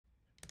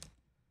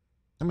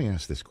Let me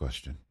ask this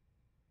question.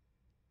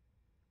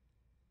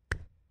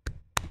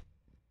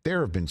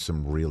 There have been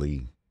some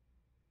really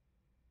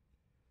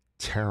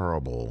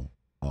terrible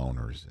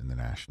owners in the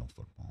National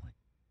Football League,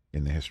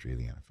 in the history of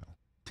the NFL.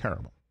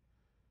 Terrible.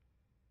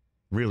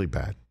 Really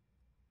bad.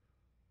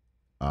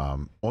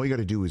 All you got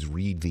to do is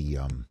read the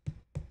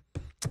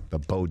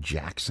Bo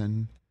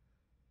Jackson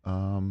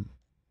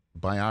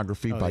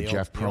biography by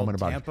Jeff Pearlman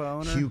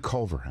about Hugh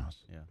Culverhouse.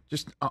 Yeah.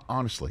 Just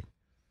honestly,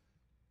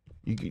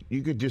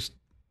 you could just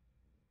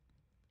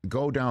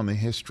go down the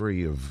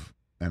history of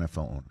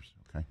NFL owners,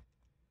 okay?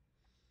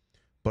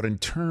 But in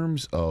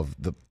terms of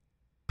the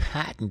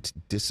patent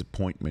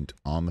disappointment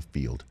on the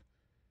field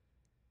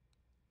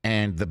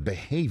and the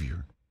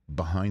behavior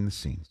behind the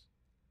scenes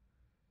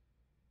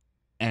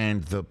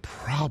and the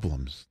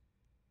problems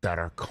that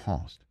are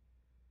caused,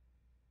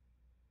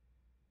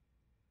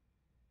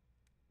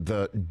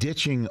 the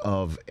ditching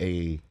of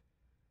a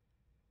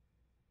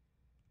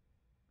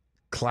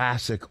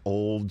classic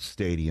old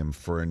stadium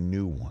for a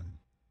new one,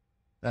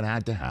 that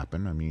had to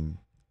happen. I mean,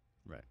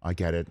 right. I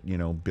get it,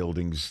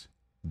 buildings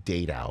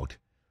date out,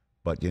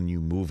 but then you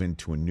move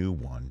into a new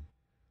one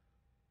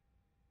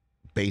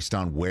based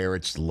on where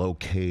it's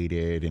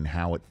located and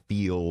how it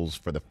feels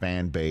for the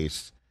fan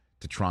base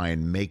to try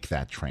and make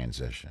that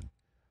transition.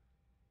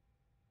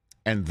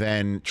 And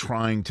then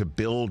trying to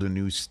build a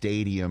new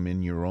stadium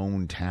in your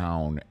own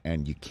town,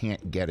 and you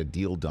can't get a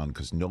deal done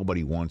because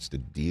nobody wants to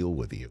deal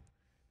with you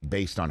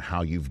based on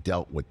how you've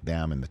dealt with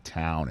them in the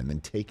town, and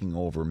then taking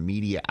over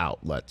media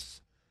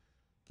outlets,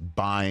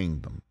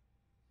 buying them,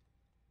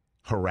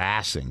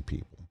 harassing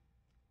people.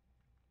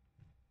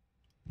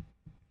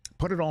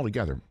 Put it all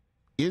together.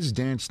 Is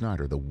Dan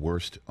Snyder the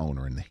worst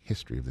owner in the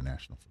history of the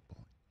National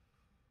Football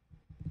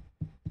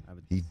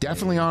League? He's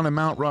definitely on a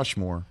Mount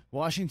Rushmore.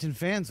 Washington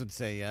fans would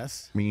say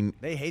yes. I mean,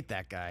 they hate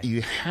that guy.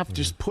 You have to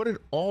just put it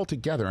all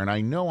together. And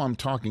I know I'm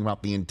talking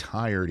about the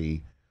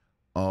entirety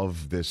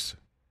of this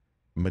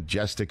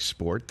majestic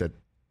sport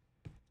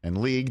and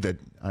league that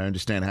I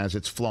understand has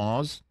its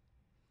flaws.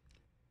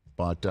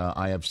 But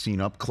I have seen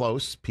up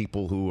close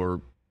people who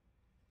are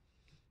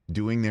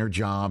doing their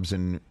jobs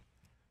and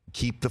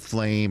keep the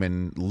flame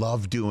and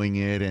love doing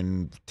it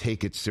and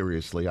take it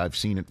seriously. I've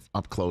seen it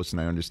up close, and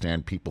I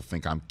understand people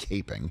think I'm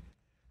caping.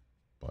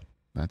 But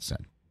that's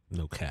it.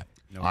 No cap.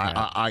 No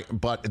cap.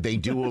 But they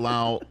do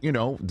allow,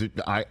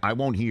 I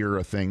won't hear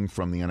a thing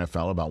from the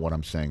NFL about what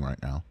I'm saying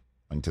right now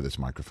into this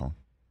microphone.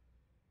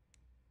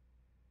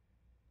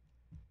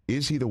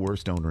 Is he the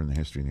worst owner in the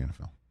history of the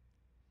NFL?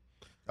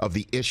 Of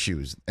the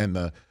issues and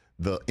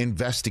the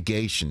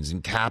investigations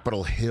in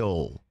Capitol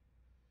Hill,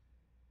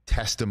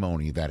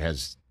 testimony that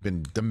has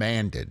been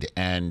demanded,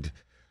 and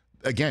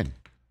again,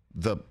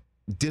 the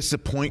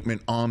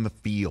disappointment on the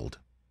field,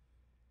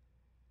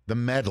 the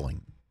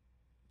meddling,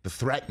 the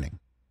threatening.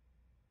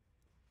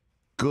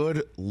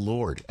 Good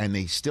Lord. And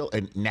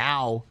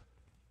now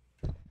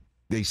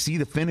they see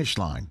the finish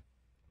line.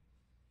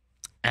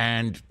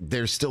 And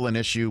there's still an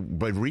issue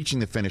by reaching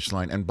the finish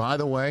line. And by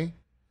the way,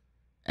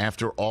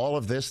 after all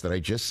of this that I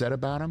just said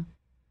about him,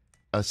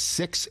 a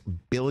 $6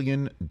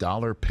 billion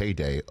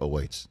payday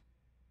awaits.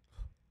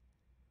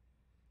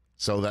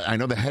 So I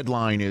know the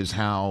headline is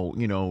how,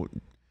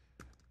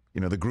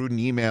 the Gruden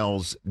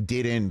emails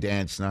did in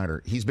Dan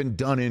Snyder. He's been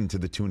done in to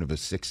the tune of a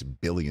 $6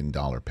 billion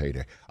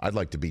payday. I'd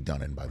like to be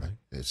done in by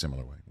a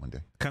similar way one day.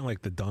 Kind of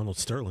like the Donald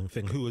Sterling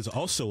thing, who is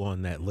also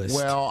on that list.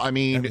 Well,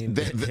 being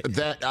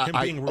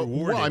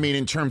rewarded. Well, I mean,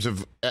 in terms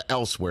of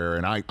elsewhere,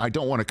 and I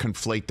don't want to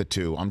conflate the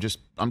two. I'm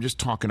just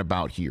talking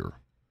about here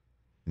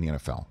in the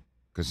NFL,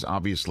 because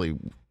obviously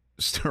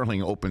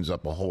Sterling opens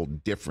up a whole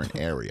different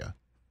area.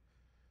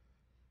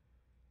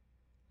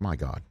 My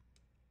God.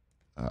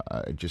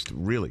 Just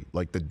really,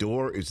 like, the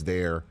door is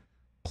there.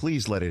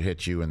 Please let it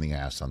hit you in the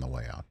ass on the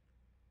way out.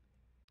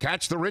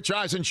 Catch the Rich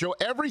Eisen Show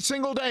every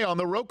single day on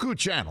the Roku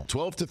channel,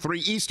 12 to 3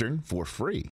 Eastern, for free.